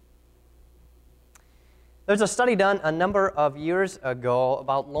There's a study done a number of years ago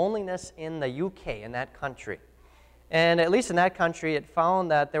about loneliness in the UK, in that country. And at least in that country, it found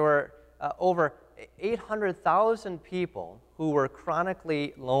that there were over 800,000 people who were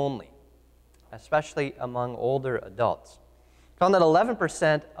chronically lonely, especially among older adults. It found that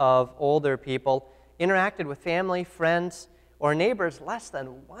 11% of older people interacted with family, friends, or neighbors less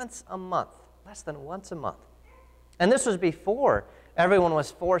than once a month. Less than once a month. And this was before everyone was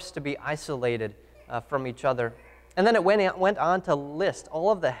forced to be isolated from each other. And then it went on to list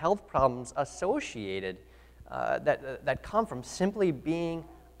all of the health problems associated that come from simply being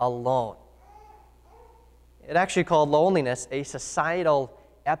alone. It actually called loneliness a societal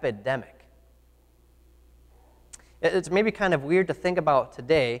epidemic. It's maybe kind of weird to think about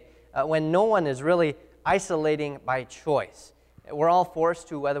today when no one is really isolating by choice. We're all forced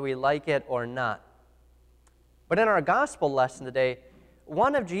to, whether we like it or not. But in our gospel lesson today,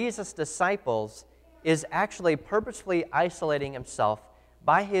 one of Jesus' disciples is actually purposefully isolating himself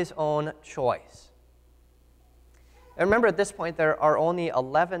by his own choice. And remember, at this point, there are only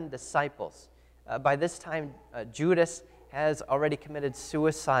 11 disciples. By this time, Judas has already committed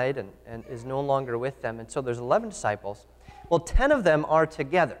suicide and is no longer with them. And so there's 11 disciples. Well, 10 of them are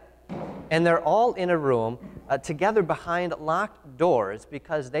together. And they're all in a room together behind locked doors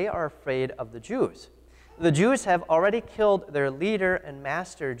because they are afraid of the Jews. The Jews have already killed their leader and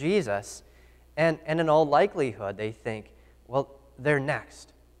master, Jesus, and in all likelihood, they think, well, they're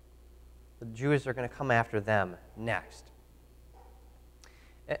next. The Jews are going to come after them next.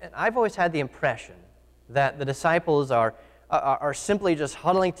 And I've always had the impression that the disciples are simply just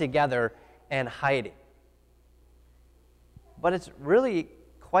huddling together and hiding. But it's really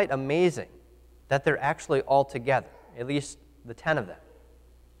quite amazing that they're actually all together, at least the 10 of them.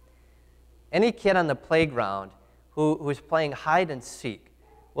 Any kid on the playground who's playing hide and seek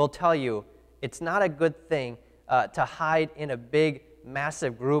will tell you it's not a good thing to hide in a big,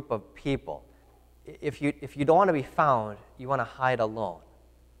 massive group of people. If you don't want to be found, you want to hide alone.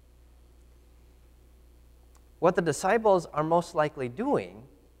 What the disciples are most likely doing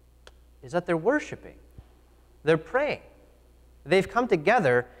is that they're worshiping. They're praying. They've come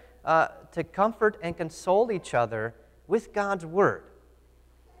together to comfort and console each other with God's Word.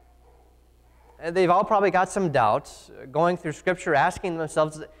 They've all probably got some doubts, going through Scripture, asking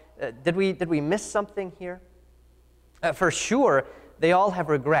themselves, did we miss something here? For sure, they all have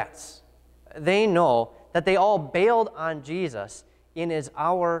regrets. They know that they all bailed on Jesus in his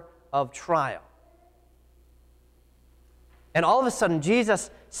hour of trial. And all of a sudden, Jesus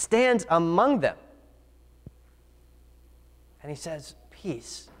stands among them. And he says,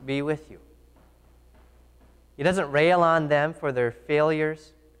 peace be with you. He doesn't rail on them for their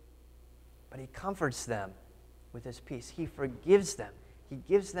failures, but he comforts them with his peace. He forgives them. He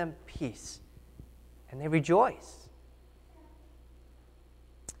gives them peace. And they rejoice.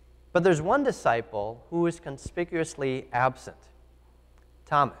 But there's one disciple who is conspicuously absent,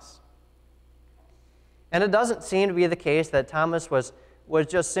 Thomas. And it doesn't seem to be the case that Thomas was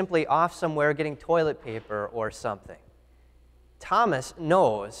just simply off somewhere getting toilet paper or something. Thomas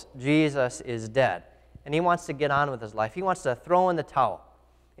knows Jesus is dead, and he wants to get on with his life. He wants to throw in the towel.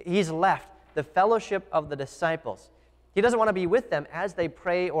 He's left the fellowship of the disciples. He doesn't want to be with them as they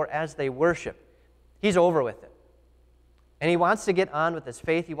pray or as they worship. He's over with it. And he wants to get on with his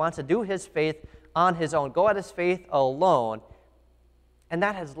faith. He wants to do his faith on his own, go at his faith alone. And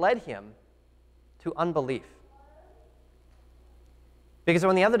that has led him to unbelief. Because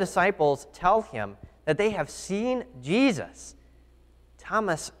when the other disciples tell him that they have seen Jesus,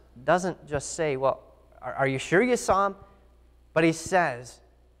 Thomas doesn't just say, well, are you sure you saw him? But he says,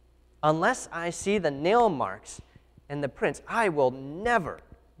 unless I see the nail marks and the prints, I will never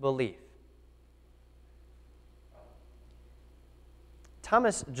believe.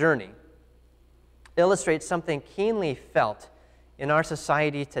 Thomas' journey illustrates something keenly felt in our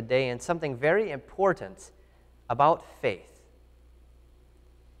society today and something very important about faith.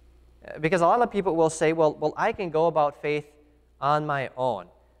 Because a lot of people will say, well, I can go about faith on my own.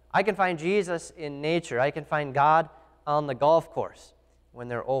 I can find Jesus in nature. I can find God on the golf course when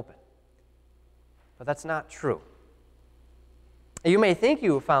they're open. But that's not true. You may think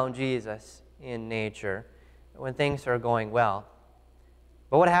you found Jesus in nature when things are going well.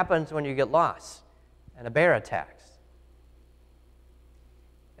 But what happens when you get lost and a bear attacks?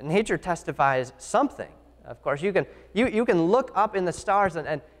 And nature testifies something. Of course, you can look up in the stars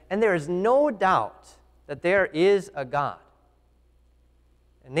and there is no doubt that there is a God.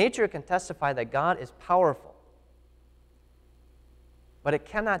 And nature can testify that God is powerful. But it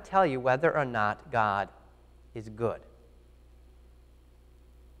cannot tell you whether or not God is good.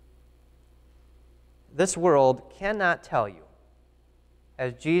 this world cannot tell you,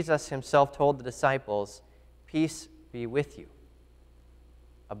 as Jesus himself told the disciples, peace be with you.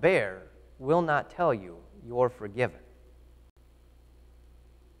 A bear will not tell you you're forgiven.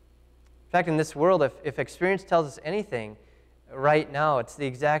 In fact, in this world, if experience tells us anything, right now it's the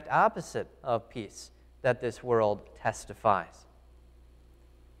exact opposite of peace that this world testifies.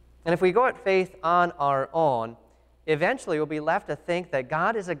 And if we go at faith on our own, eventually we'll be left to think that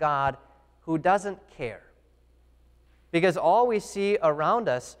God is a God who doesn't care. Because all we see around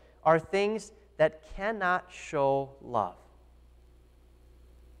us are things that cannot show love.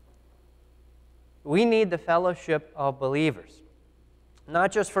 We need the fellowship of believers,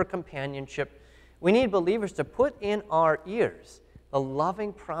 not just for companionship. We need believers to put in our ears the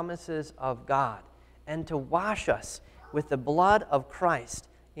loving promises of God and to wash us with the blood of Christ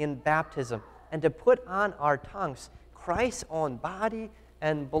in baptism and to put on our tongues Christ's own body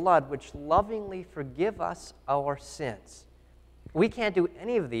and blood, which lovingly forgive us our sins. We can't do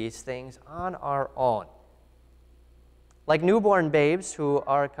any of these things on our own. Like newborn babes who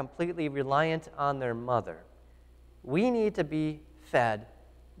are completely reliant on their mother, we need to be fed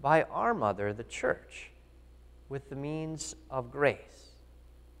by our mother, the church, with the means of grace.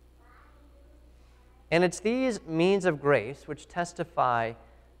 And it's these means of grace which testify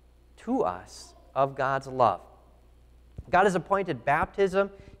to us of God's love. God has appointed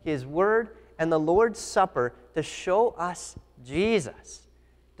baptism, His Word, and the Lord's Supper to show us Jesus,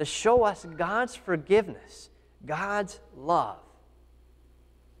 to show us God's forgiveness, God's love.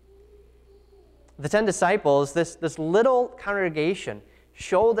 The 10 disciples, this little congregation,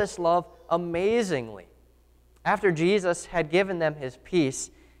 show this love amazingly. After Jesus had given them His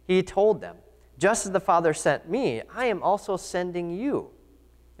peace, He told them, just as the Father sent me, I am also sending you.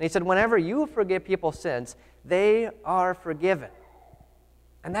 And He said, whenever you forgive people's sins, they are forgiven.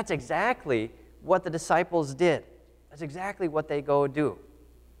 And that's exactly what the disciples did. That's exactly what they go do.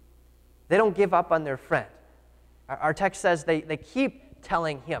 They don't give up on their friend. Our text says they keep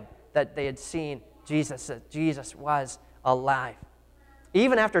telling him that they had seen Jesus, that Jesus was alive.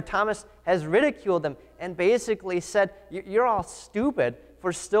 Even after Thomas has ridiculed them and basically said, you're all stupid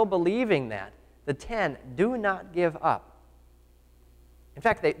for still believing that, the 10 do not give up. In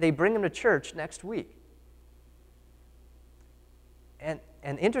fact, they bring him to church next week.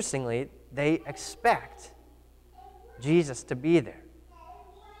 And interestingly, they expect Jesus to be there.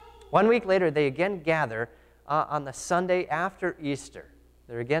 1 week later, they again gather on the Sunday after Easter.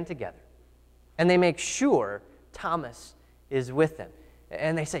 They're again together. And they make sure Thomas is with them.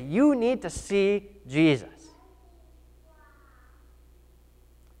 And they say, you need to see Jesus.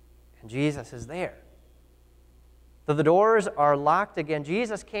 And Jesus is there. Though the doors are locked again,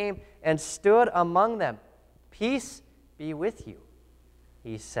 Jesus came and stood among them. Peace be with you,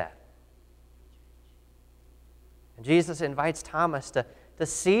 He said. And Jesus invites Thomas to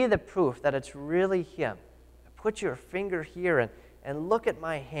see the proof that it's really Him. Put your finger here and look at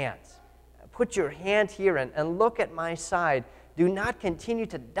my hands. Put your hand here and look at my side. Do not continue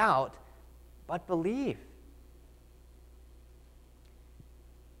to doubt, but believe.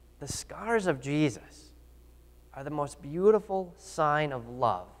 The scars of Jesus are the most beautiful sign of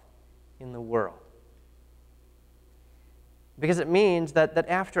love in the world. Because it means that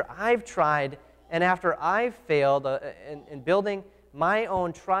after I've tried and after I've failed in building my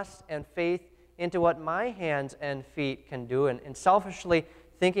own trust and faith into what my hands and feet can do and selfishly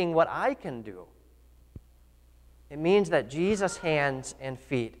thinking what I can do, it means that Jesus' hands and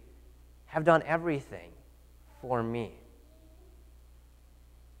feet have done everything for me.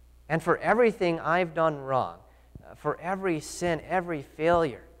 And for everything I've done wrong, for every sin, every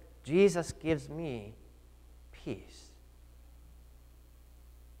failure, Jesus gives me peace.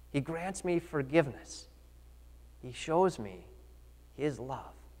 He grants me forgiveness. He shows me His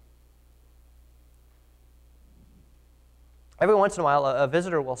love. Every once in a while, a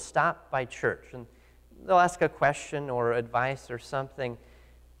visitor will stop by church, and they'll ask a question or advice or something.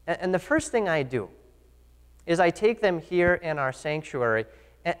 And the first thing I do is I take them here in our sanctuary,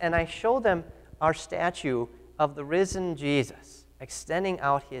 and I show them our statue of the risen Jesus extending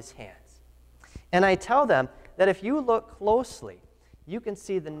out His hands. And I tell them that if you look closely, you can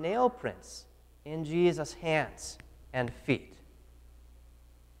see the nail prints in Jesus' hands and feet.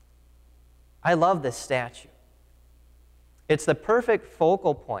 I love this statue. It's the perfect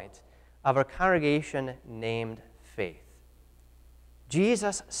focal point of a congregation named Faith.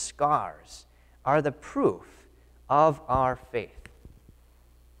 Jesus' scars are the proof of our faith.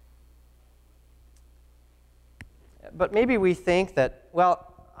 But maybe we think that,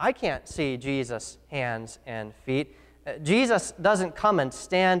 well, I can't see Jesus' hands and feet. Jesus doesn't come and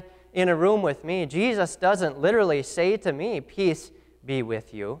stand in a room with me, Jesus doesn't literally say to me, "Peace be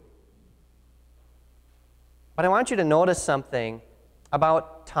with you." But I want you to notice something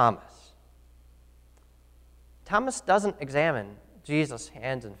about Thomas. Thomas doesn't examine Jesus'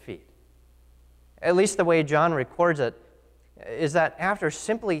 hands and feet. At least the way John records it is that after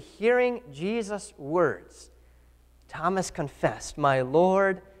simply hearing Jesus' words, Thomas confessed, "My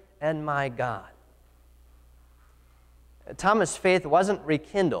Lord and my God." Thomas' faith wasn't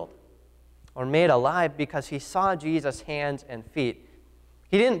rekindled or made alive because he saw Jesus' hands and feet.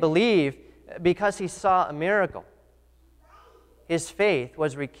 He didn't believe because he saw a miracle. His faith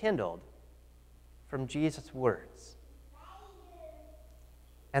was rekindled from Jesus' words.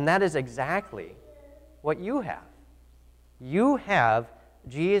 And that is exactly what you have. You have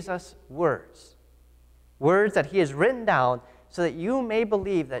Jesus' words. Words that he has written down so that you may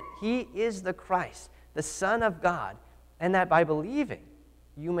believe that he is the Christ, the Son of God, and that by believing,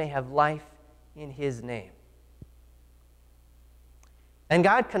 you may have life in his name. And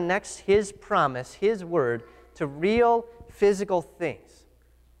God connects his promise, his word, to real physical things.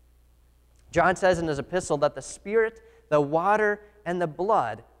 John says in his epistle that the Spirit, the water, and the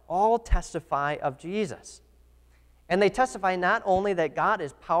blood all testify of Jesus. And they testify not only that God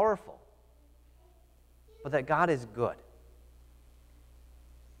is powerful, but that God is good.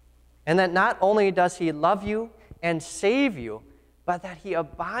 And that not only does he love you and save you, but that he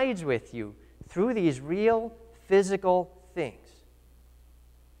abides with you through these real physical things.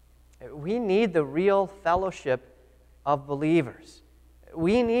 We need the real fellowship of believers.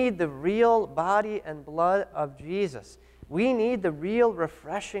 We need the real body and blood of Jesus. We need the real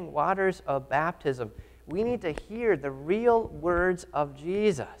refreshing waters of baptism. We need to hear the real words of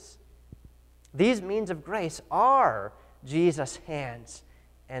Jesus. These means of grace are Jesus' hands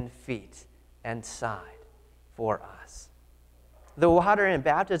and feet and side for us. The water in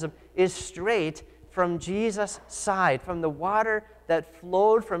baptism is straight from Jesus' side, from the water that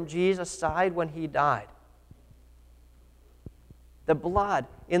flowed from Jesus' side when he died. The blood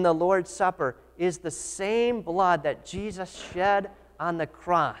in the Lord's Supper is the same blood that Jesus shed on the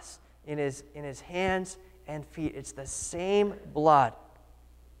cross in his hands and feet. It's the same blood.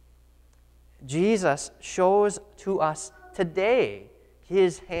 Jesus shows to us today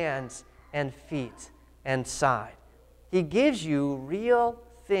his hands and feet and side. He gives you real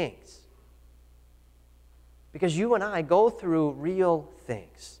things. Because you and I go through real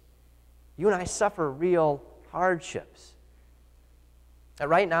things. You and I suffer real hardships.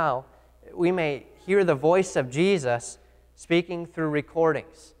 Right now, we may hear the voice of Jesus speaking through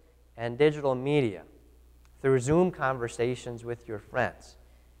recordings and digital media, through Zoom conversations with your friends.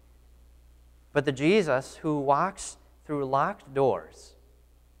 But the Jesus who walks through locked doors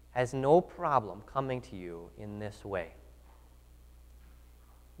has no problem coming to you in this way.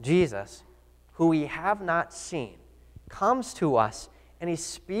 Jesus, who we have not seen, comes to us and he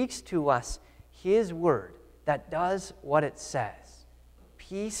speaks to us his word that does what it says.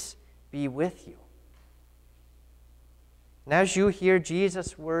 Peace be with you. And as you hear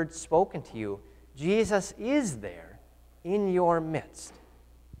Jesus' word spoken to you, Jesus is there in your midst.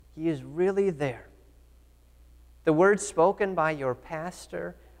 He is really there. The word spoken by your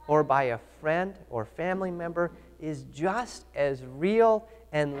pastor or by a friend or family member is just as real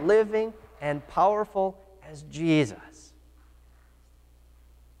and living and powerful as Jesus.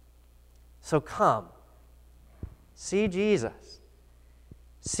 So come, see Jesus.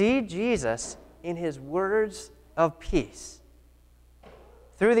 See Jesus in his words of peace.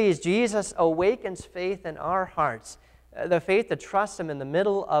 Through these, Jesus awakens faith in our hearts, the faith to trust him in the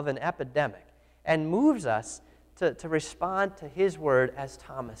middle of an epidemic, and moves us to respond to his word as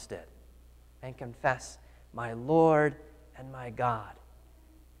Thomas did and confess, "My Lord and my God."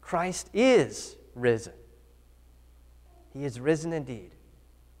 Christ is risen. He is risen indeed.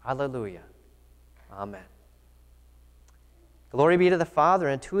 Hallelujah. Amen. Glory be to the Father,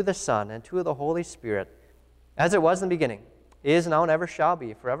 and to the Son, and to the Holy Spirit, as it was in the beginning, is now, and ever shall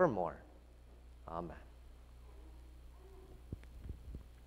be, forevermore. Amen.